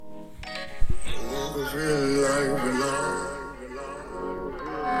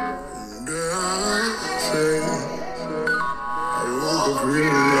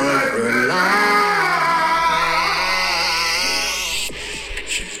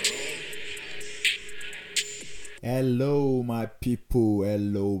Hello, my people.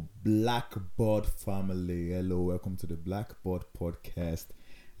 Hello, Blackboard family. Hello, welcome to the Blackboard podcast.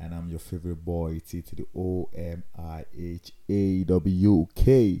 And I'm your favorite boy, T to the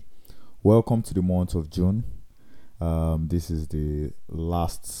OMIHAWK. Welcome to the month of June. This is the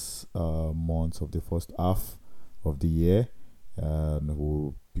last month of the first half of the year. And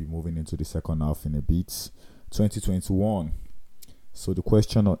we'll be moving into the second half in a bit. 2021. So the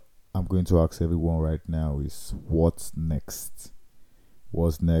question I'm going to ask everyone right now is, what's next?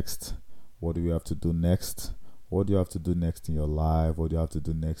 What's next? What do you have to do next? What do you have to do next in your life? What do you have to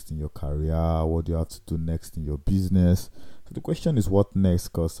do next in your career? What do you have to do next in your business? So the question is, what next?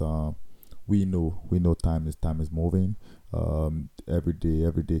 Because we know time is moving. Every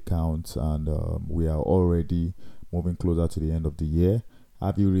day counts, and we are already moving closer to the end of the year.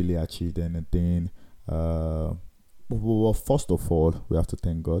 Have you really achieved anything? Well, first of all, we have to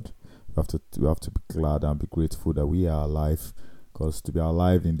thank God. We have to be glad and be grateful that we are alive. Because to be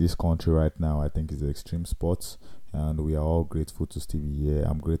alive in this country right now, I think is an extreme sport, and we are all grateful to still be here.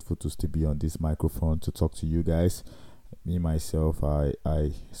 I'm grateful to still be on this microphone to talk to you guys. Me myself, I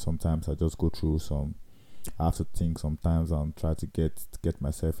sometimes I just go through some. I have to think sometimes and try to get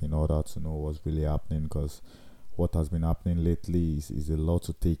myself in order to know what's really happening. Because what has been happening lately is a lot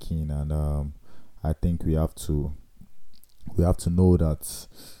to take in, and I think we have to know that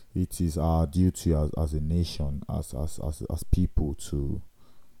it is our duty as a nation, as people, to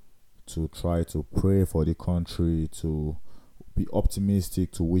try to pray for the country, to be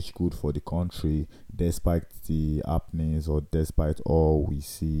optimistic, to wish good for the country, despite the happenings or despite all we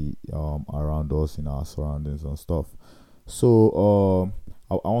see around us in our surroundings and stuff. So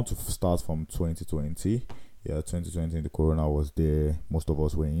I want to start from 2020. Yeah, 2020, the corona was there. Most of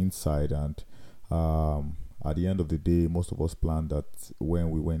us were inside, and at the end of the day, most of us planned that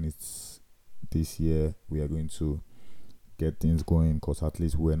when it's this year, we are going to get things going, because at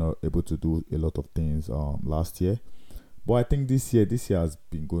least we were not able to do a lot of things last year. But I think this year has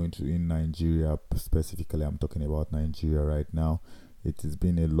been going to, in Nigeria specifically, I'm talking about Nigeria right now. It has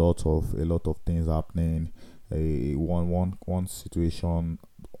been a lot of things happening. One situation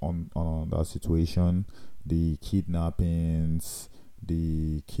on that situation, the kidnappings,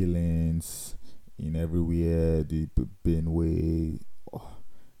 the killings in everywhere, the Benway,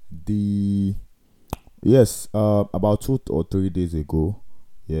 about 2 or 3 days ago,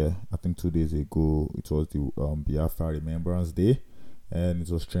 I think 2 days ago, it was the Biafra Remembrance Day, and it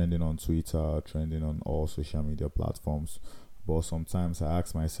was trending on Twitter, trending on all social media platforms. But sometimes I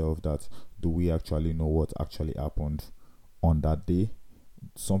ask myself that, do we actually know what actually happened on that day?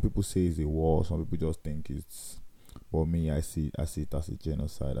 Some people say it's a war, some people just think it's. For me, I see it as a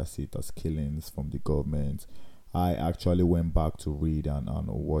genocide. I see it as killings from the government. I actually went back to read and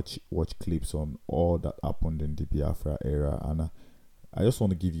watch clips on all that happened in the Biafra era, and I just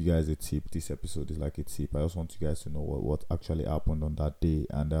want to give you guys a tip. This episode is like a tip. I just want you guys to know what actually happened on that day,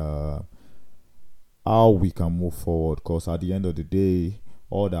 and how we can move forward. Because at the end of the day,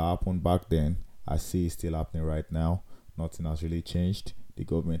 all that happened back then, I see is still happening right now. Nothing has really changed. The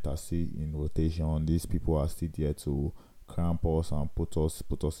government are still in rotation. These people are still there to cramp us and put us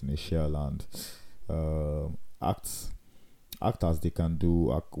in a shell and act as they can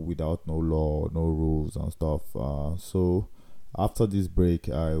do, act without no law, no rules and stuff. So after this break,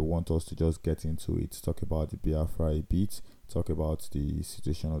 I want us to just get into it, talk about the Biafra a bit, talk about the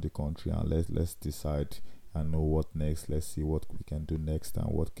situation of the country, and let's decide and know what next. Let's see what we can do next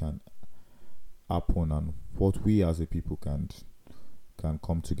and what can happen and what we as a people can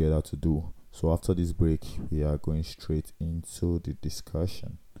come together to do. So after this break, we are going straight into the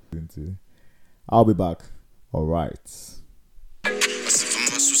discussion. I'll be back. All right.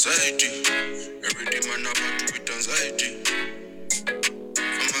 Society, every day man about to with anxiety.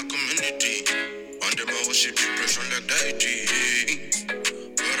 From my community, under my worship depression like deity.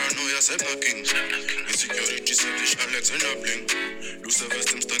 Paranoia, cyberking, insecurity, selfish, Alex and Abling. Lose of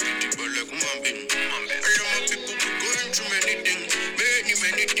them stuck in the like human being. A lot of people going through many things,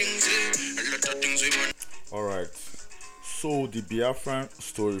 many things, a lot of things we want. Alright. So the Biafran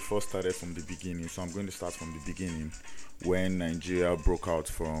story first started from the beginning. So I'm going to start from the beginning, when Nigeria broke out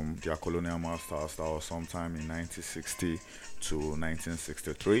from their colonial masters. That was sometime in 1960 to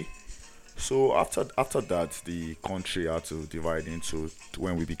 1963. So after that, the country had to divide into,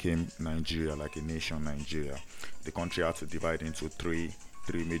 when we became Nigeria, like a nation, Nigeria, the country had to divide into three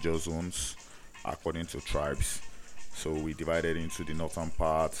major zones according to tribes. So we divided into the northern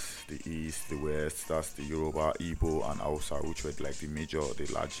part, the east, the west. That's the Yoruba, Igbo, and Hausa, which were like the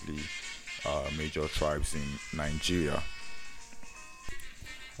largely major tribes in Nigeria.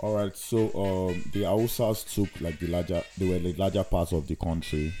 All right, so the Hausas took like they were the larger parts of the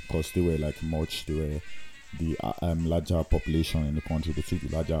country because they were like they were the larger population in the country. They took the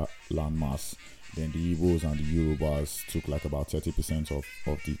larger landmass. Then the Igbos and the Yorubas took like about 30% of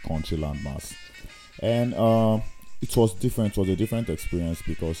the country landmass. And it was different. It was a different experience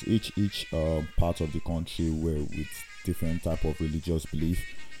because each part of the country were with different type of religious belief.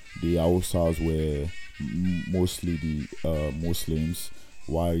 The Hausas were mostly the Muslims,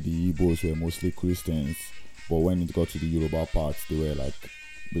 while the Igbos were mostly Christians. But when it got to the Yoruba part, they were like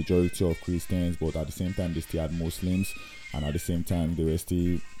majority of Christians, but at the same time they still had Muslims, and at the same time they were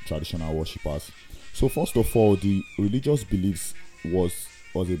still traditional worshippers. So first of all, the religious beliefs was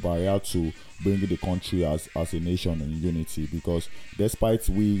a barrier to bringing the country as a nation in unity, because despite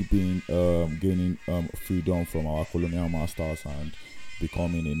we being gaining freedom from our colonial masters and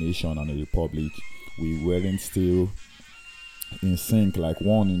becoming a nation and a republic, we weren't still in sync, like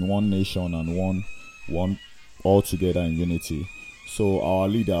one nation and one all together in unity. So our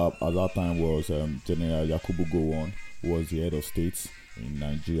leader at that time was General Yakubu Gowon, who was the head of state in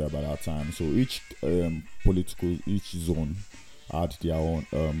Nigeria by that time. So each zone had their own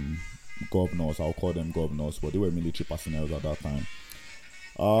governors. I'll call them governors, but they were military personnel at that time.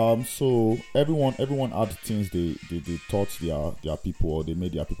 So everyone had things they taught their people, or they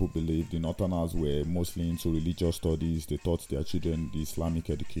made their people believe. The Northerners were mostly into religious studies. They taught their children the Islamic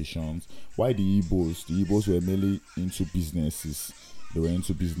educations. While the Igbos were mainly into businesses. They were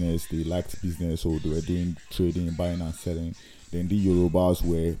into business. They liked business, so they were doing trading, buying and selling. Then the Yorubas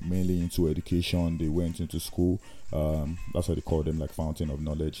were mainly into education. They went into school. That's why they call them like fountain of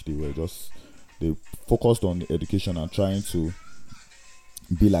knowledge. They focused on education and trying to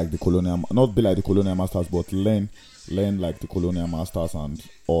not be like the colonial masters, but learn like the colonial masters and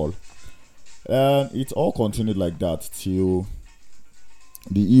all. And it all continued like that till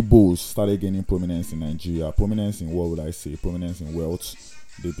the Igbos started gaining prominence in Nigeria. Prominence in what would I say? Prominence in wealth.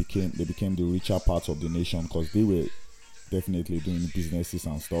 They became the richer part of the nation because they were definitely doing businesses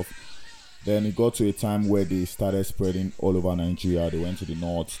and stuff. Then it got to a time where they started spreading all over Nigeria. They went to the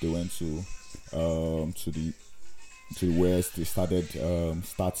north. They went to the west. They started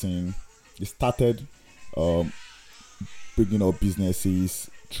bringing up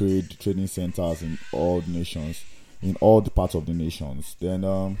businesses, trading centers in all the nations, in all the parts of the nations. Then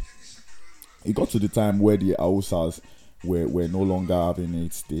it got to the time where the Hausas were no longer having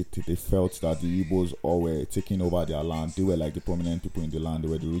it. They felt that the Igbos all were taking over their land. They were like the prominent people in the land. They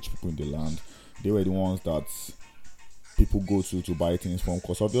were the rich people in the land. They were the ones that people go to buy things from,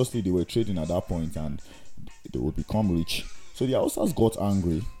 because obviously they were trading at that point and they would become rich. So the Hausas got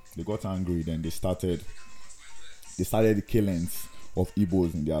angry. Then they started the killings of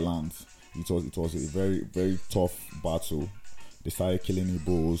Igbos in their lands. It was a very, very tough battle. They started killing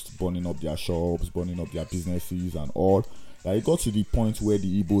Igbos, burning up their shops, burning up their businesses and all. Like, it got to the point where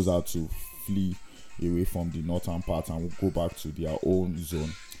the Igbos had to flee away from the northern part and go back to their own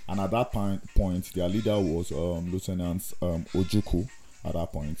zone. And at that point, their leader was Lieutenant Ojukwu at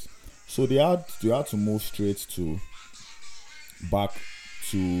that point. So they had to move straight back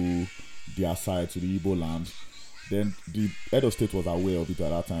to their side, to the Igbo land. Then the head of state was aware of it at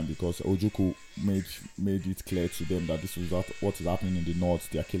that time, because Ojukwu made it clear to them that this was what is happening in the north.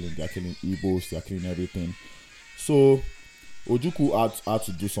 They are killing Igbos, they are killing everything. So Ojukwu had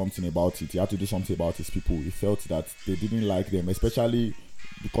to do something about it. He had to do something about his people. He felt that they didn't like them, especially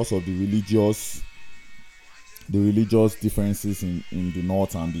because of the religious differences in the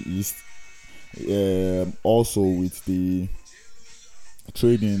north and the east. Also with the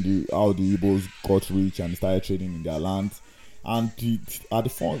trading, how the Igbos got rich and started trading in their land. And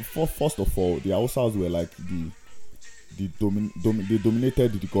first of all, the Hausas were like they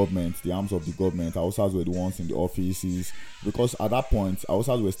dominated the government, the arms of the government. Hausas were the ones in the offices, because at that point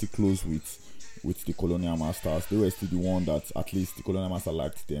Hausas were still close with the colonial masters. They were still the one that at least the colonial master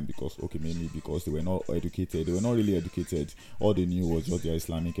liked them, mainly because they were not educated. They were not really educated. All they knew was just their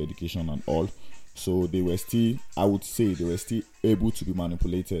Islamic education and all. So they were still, I would say, able to be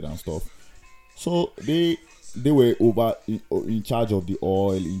manipulated and stuff. So they were in charge of the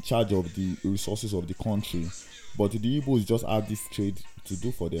oil, in charge of the resources of the country. But the Igbos just had this trade to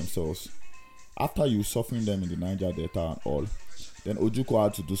do for themselves. After you suffering them in the Niger Delta and all, then Ojukwu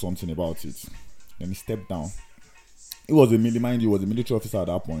had to do something about it. Then he stepped down. He was a military officer at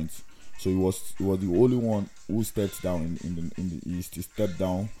that point. So he was the only one who stepped down in the east. He stepped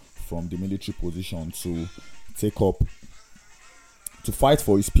down from the military position to fight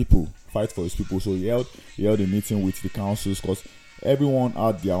for his people. So he held a meeting with the councils, because everyone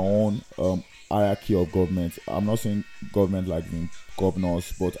had their own hierarchy of government. I'm not saying government like the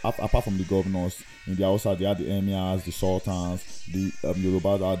governors, but apart from the governors, in the outside they had the emirs, the sultans, the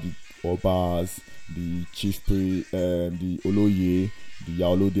Yorubas had the obas, the chief priest, the oloye, the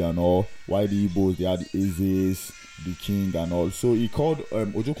yaolode and all. While the Igbos they had the ezes, the king and all. So he called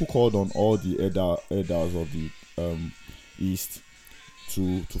Ojukwu called on all the elders of the east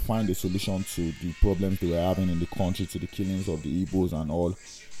to find a solution to the problems they were having in the country, to the killings of the Igbos and all.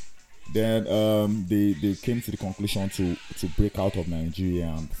 Then they came to the conclusion to break out of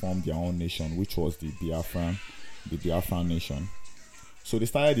Nigeria and form their own nation, which was the Biafran nation. So they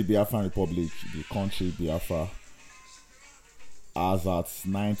started the Biafran Republic, the country Biafra, as at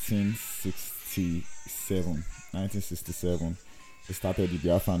 1967. They started the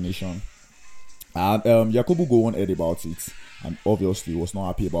Biafran nation. And Yakubu Gowon heard about it, and obviously was not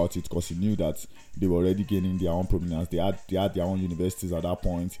happy about it because he knew that they were already gaining their own prominence. They had their own universities at that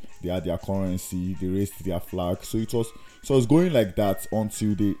point. They had their currency. They raised their flag. So it was going like that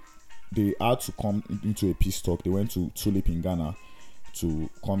until they had to come into a peace talk. They went to Tulip in Ghana to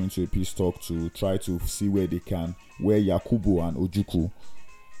come into a peace talk to try to see where Yakubu and Ojukwu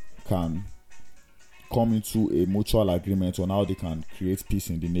can come into a mutual agreement on how they can create peace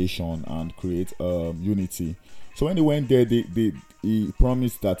in the nation and create unity. So when they went there, he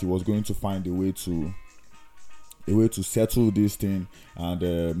promised that he was going to find a way to settle this thing and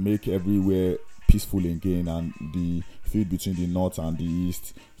make everywhere peaceful again, and the feud between the north and the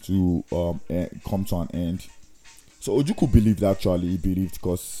east to come to an end. So Ojukwu believed, actually,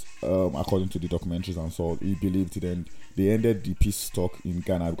 because according to the documentaries and so, he believed. Then they ended the peace talk in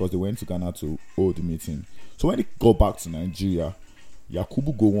Ghana because they went to Ghana to hold the meeting. So when they got back to Nigeria, General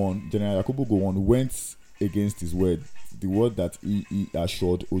Yakubu Gowon went against his word, the word that he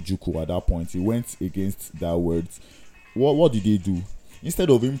assured Ojukwu at that point. He went against that word. What did they do?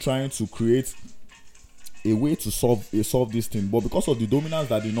 Instead of him trying to create a way to solve this thing, but because of the dominance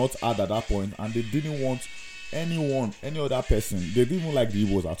that the North had at that point, and they didn't want any other person, they didn't even like the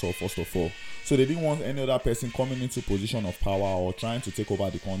Igbos at all, first of all. So they didn't want any other person coming into position of power or trying to take over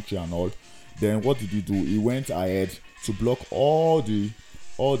the country and all. Then what did he do? He went ahead to block all the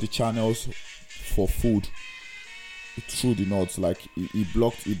channels for food through the north. Like he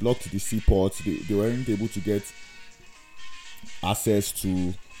blocked the seaports. They weren't able to get access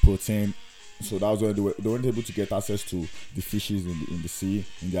to protein. So that was when they weren't able to get access to the fishes in the sea,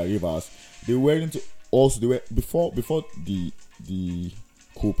 in their rivers. They were before the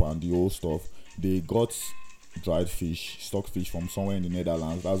coup and the whole stuff. They got dried fish, stock fish from somewhere in the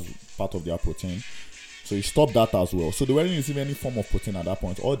Netherlands. That's part of their protein. So he stopped that as well. So they weren't receiving any form of protein at that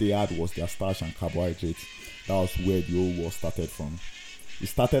point. All they had was their starch and carbohydrates. That was where the whole war started from. It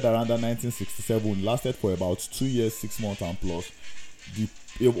started around 1967, lasted for about 2 years, 6 months and plus.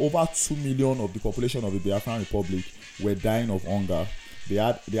 Over 2 million of the population of the Biafran Republic were dying of hunger. They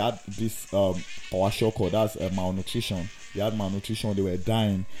had this kwashiorkor, that's malnutrition. They had malnutrition. They were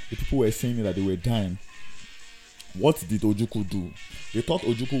dying. The people were saying that they were dying. What did Ojukwu do? They thought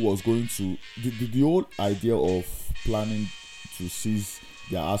Ojukwu was going to the whole idea of planning to seize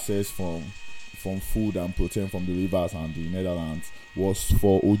their access from food and protein from the rivers and the Netherlands was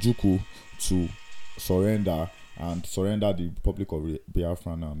for Ojukwu to surrender the Republic of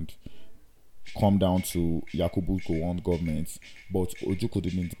Biafran and come down to Yakubu Gowon government. But Ojukwu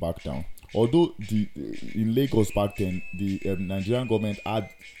didn't back down. Although in Lagos back then, the Nigerian government had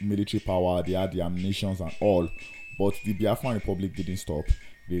military power, they had the ammunitions and all, but the Biafran Republic didn't stop.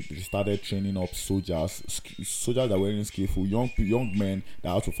 They started training up soldiers that weren't skillful, young men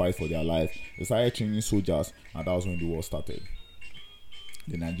that had to fight for their life. They started training soldiers, and that was when the war started.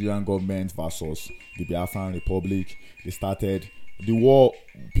 The Nigerian government versus the Biafran Republic. They started the war.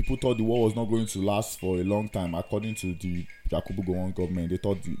 People thought the war was not going to last for a long time. According to the Yakubu Gowon government, they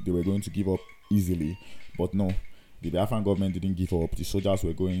thought they were going to give up easily, but no. The Biafran government didn't give up. The soldiers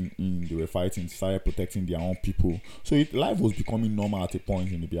were going in, they were fighting, started protecting their own people. So life was becoming normal at a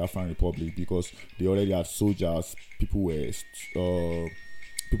point in the Biafran Republic because they already had soldiers. People were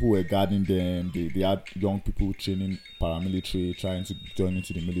guarding them. They had young people training paramilitary, trying to join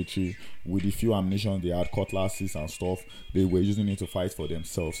into the military. With the few ammunition, they had cutlasses and stuff. They were using it to fight for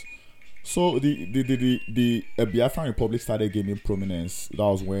themselves. So the Biafran Republic started gaining prominence. That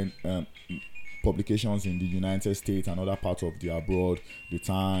was when publications in the United States and other parts of the abroad, the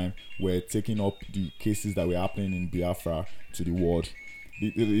time, were taking up the cases that were happening in Biafra to the world.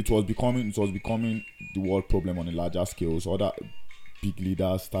 It was becoming the world problem on a larger scale. So other big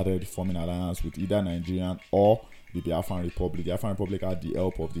leaders started forming alliance with either Nigerian or the Biafran Republic. The Biafran Republic had the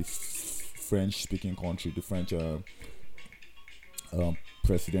help of the French-speaking country, the French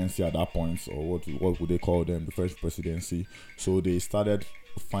presidency at that point, or what would they call them, the first presidency. So they started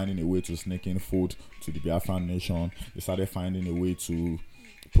finding a way to sneak in food to the Biafran nation. They started finding a way to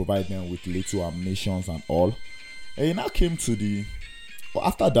provide them with little ammunitions and all. And it now came to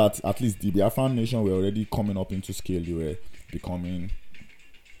after that, at least the Biafran nation were already coming up into scale. They were becoming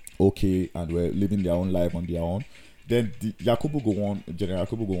okay and were living their own life on their own. Then General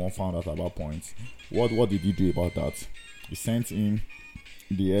Yakubu Gowon found out at that point. What did he do about that? He sent in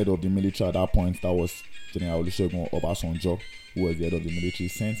the head of the military at that point. That was General Olusegun Obasanjo, who was the head of the military.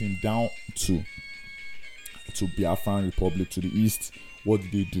 Sent him down to Biafran Republic to the east. What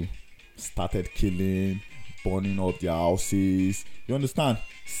did they do? Started killing, burning up their houses. You understand?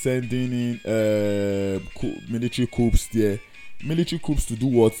 Sending in military coups there. Military coups to do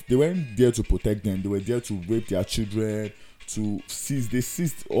what? They weren't there to protect them. They were there to rape their children, they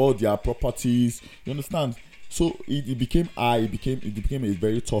seized all their properties. You understand? So it became it became a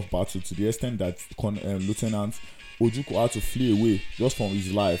very tough battle, to the extent that Lieutenant Ojukwu had to flee away just from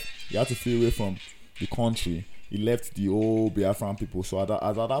his life. He had to flee away from the country. He left the old Biafran people. So at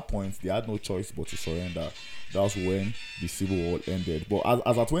that point, they had no choice but to surrender. That's when the civil war ended. But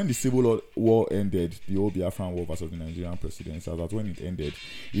as at when the civil war ended, the old Biafran war versus the Nigerian presidency, as at when it ended,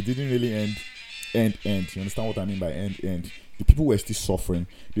 it didn't really end. You understand what I mean by end? The people were still suffering.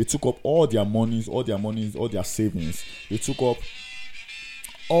 They took up all their monies, all their savings. They took up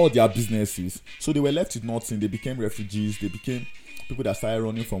all their businesses. So they were left with nothing. They became refugees. They became people that started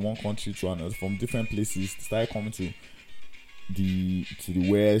running from one country to another, from different places. Started coming to the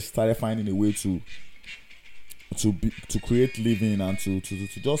west. Started finding a way to create living and to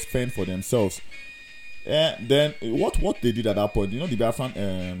just fend for themselves. And then what they did at that point,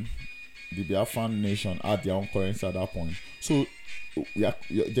 the Biafran nation had their own currency at that point. So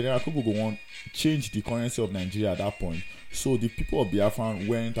General Yakubu Gowon changed the currency of Nigeria at that point. So the people of Biafran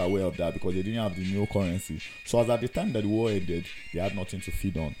weren't aware of that because they didn't have the new currency. So as at the time that the war ended, they had nothing to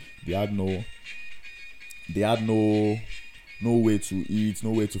feed on. They had no way to eat,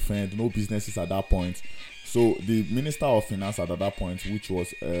 no way to fend, no businesses at that point. So the Minister of Finance at that point, which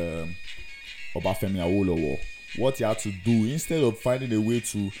was Obafemi Awolowo, what he had to do, instead of finding a way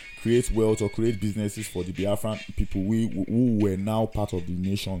to create wealth or create businesses for the Biafran people who were now part of the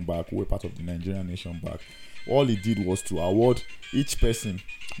nation back, who were part of the Nigerian nation back, all he did was to award each person,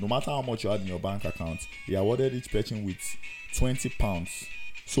 no matter how much you had in your bank account, he awarded each person with £20.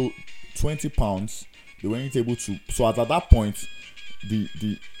 So £20, they weren't able to. So at that point,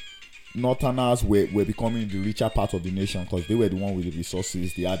 the Northerners were becoming the richer part of the nation because they were the one with the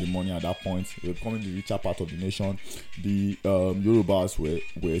resources. They had the money at that point. They were becoming the richer part of the nation. The Yorubas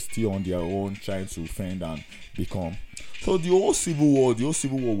were still on their own, trying to fend and become. So the whole civil war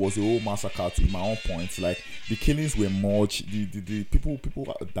was a whole massacre. To my own point, like the killings were much. The people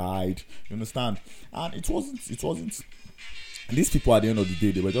died. You understand? And it wasn't. These people at the end of the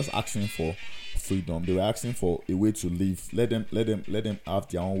day, they were just asking for freedom. They were asking for a way to live. Let them have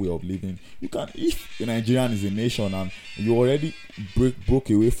their own way of living. You can, if a Nigerian is a nation and you already broke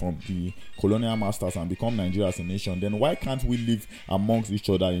away from the colonial masters and become Nigeria as a nation, then why can't we live amongst each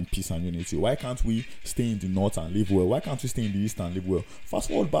other in peace and unity? Why can't we stay in the north and live well? Why can't we stay in the east and live well? Fast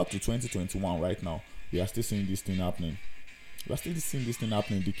forward back to 2021 right now, we are still seeing this thing happening. We are still seeing this thing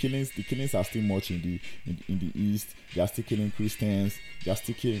happening. The killings are still much in the east. They are still killing Christians. They are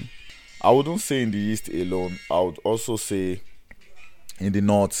still killing. I wouldn't say in the east alone. I would also say in the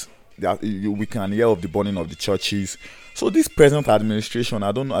north. We can hear of the burning of the churches. So this present administration,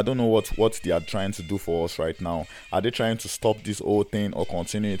 I don't know what they are trying to do for us right now. Are they trying to stop this whole thing or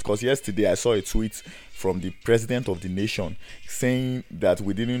continue it? Because yesterday I saw a tweet from the president of the nation saying that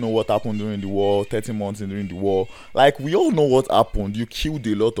we didn't know what happened during the war, 30 months during the war. Like, we all know what happened. You killed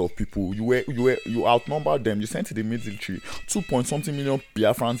a lot of people. You outnumbered them. You sent to the military. 2-point-something million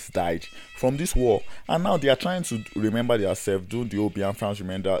Biafrans died from this war, and now they are trying to remember themselves. Do the old Biafrans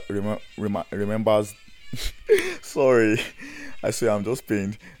remembers? Sorry, I say I'm just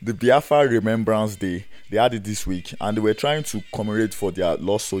pained. The Biafra Remembrance Day, they had it this week, and they were trying to commemorate for their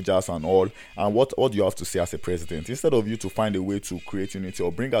lost soldiers and all. And what do you have to say as a president? Instead of you to find a way to create unity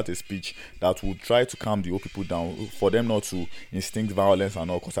or bring out a speech that would try to calm the old people down, for them not to instinct violence and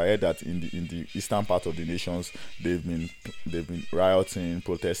all. Because I heard that in the eastern part of the nations, they've been rioting,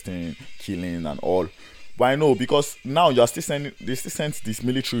 protesting, killing and all. But I know, because now they still sent this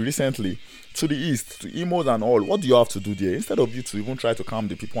military recently to the east, to Imo and all. What do you have to do there? Instead of you to even try to calm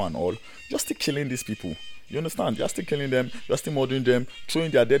the people and all, just still killing these people. You understand? You're still killing them, you're still murdering them,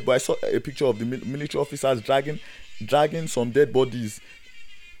 throwing their dead bodies. I saw a picture of the military officers dragging some dead bodies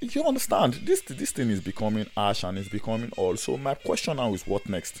You understand? This thing is becoming harsh and it's becoming old. So my question now is, what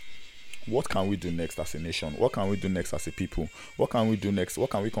next? What can we do next as a nation? What can we do next as a people? What can we do next? What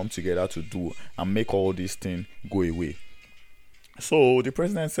can we come together to do and make all these things go away? So the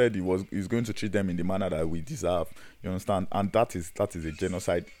president said he's going to treat them in the manner that we deserve. You understand? And that is a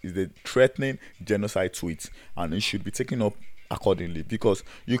genocide. Is a threatening genocide tweet, and it should be taken up accordingly, because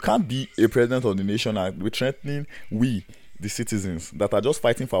you can't be a president of the nation and be threatening the citizens that are just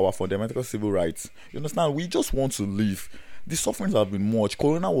fighting for our fundamental civil rights. You understand? We just want to live. The sufferings have been much.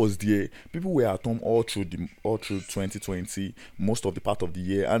 Corona was there. People were at home all through 2020, most of the part of the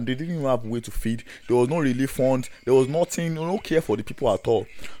year, and they didn't even have a way to feed. There was no relief fund. There was nothing, no care for the people at all.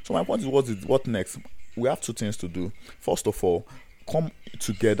 So my point is, what next? We have two things to do. First of all, come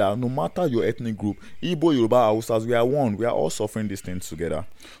together, no matter your ethnic group. Igbo, Yoruba, Hausas, we are one. We are all suffering these things together.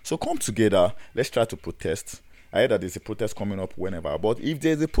 So come together. Let's try to protest. I heard that there's a protest coming up whenever, but if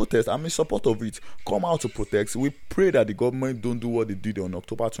there's a protest, I'm in support of it. Come out to protest. We pray that the government don't do what they did on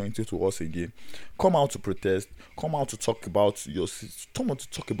October 20th to us again. Come out to protest. Come out to talk about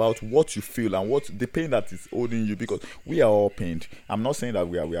what you feel and what the pain that is holding you, because we are all pained. I'm not saying that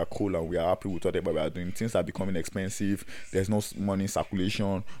we are cool and we are happy with whatever we are doing. Things are becoming expensive. There's no money in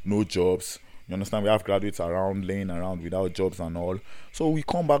circulation, no jobs. You understand? We have graduates laying around without jobs and all. So we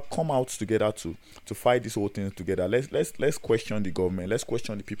come out together to fight this whole thing together. Let's question the government. Let's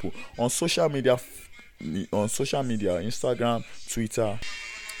question the people on social media, Instagram, Twitter.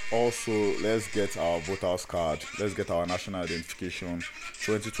 Also, let's get our voters card. Let's get our national identification.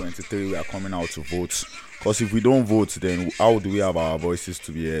 2023, we are coming out to vote. Because if we don't vote, then how do we have our voices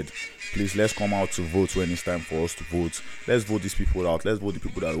to be heard? Please, let's come out to vote when it's time for us to vote. Let's vote these people out. Let's vote the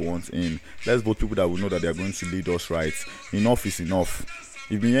people that we want in. Let's vote people that we know that they are going to lead us right. Enough is enough.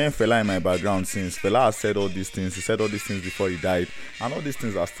 You've been hearing Fela in my background since. Fela has said all these things. He said all these things before he died. And all these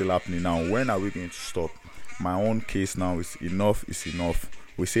things are still happening now. When are we going to stop? My own case now is enough is enough.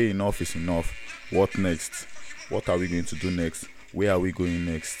 We say enough is enough. What next? What are we going to do next? Where are we going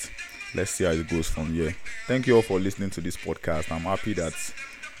next? Let's see how it goes from here. Thank you all for listening to this podcast. I'm happy that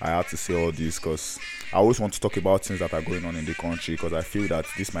I had to say all this, because I always want to talk about things that are going on in the country, because I feel that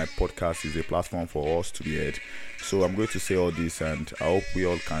my podcast is a platform for us to be heard. So I'm going to say all this, and I hope we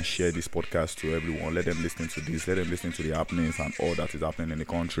all can share this podcast to everyone. Let them listen to this. Let them listen to the happenings and all that is happening in the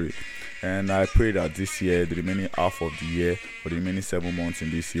country. And I pray that this year, the remaining half of the year, or the remaining 7 months in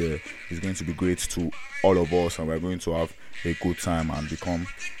this year, is going to be great to all of us, and we're going to have a good time and become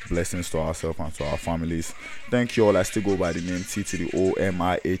blessings to ourselves and to our families. Thank you all. I still go by the name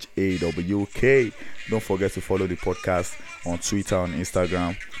TTOMIHAWK. Don't forget to follow the podcast on Twitter and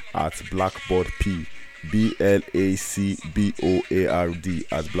Instagram at BlackboardP. BLACBOARD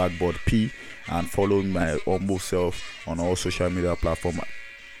at BlackboardP, and follow my humble self on all social media platforms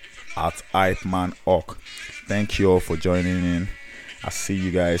at HypemanHawk. Thank you all for joining in. I'll see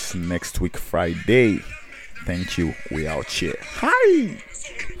you guys next week Friday. Thank you. We out here. Hi.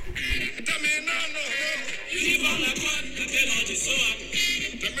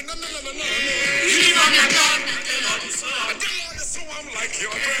 Like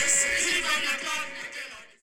your dress.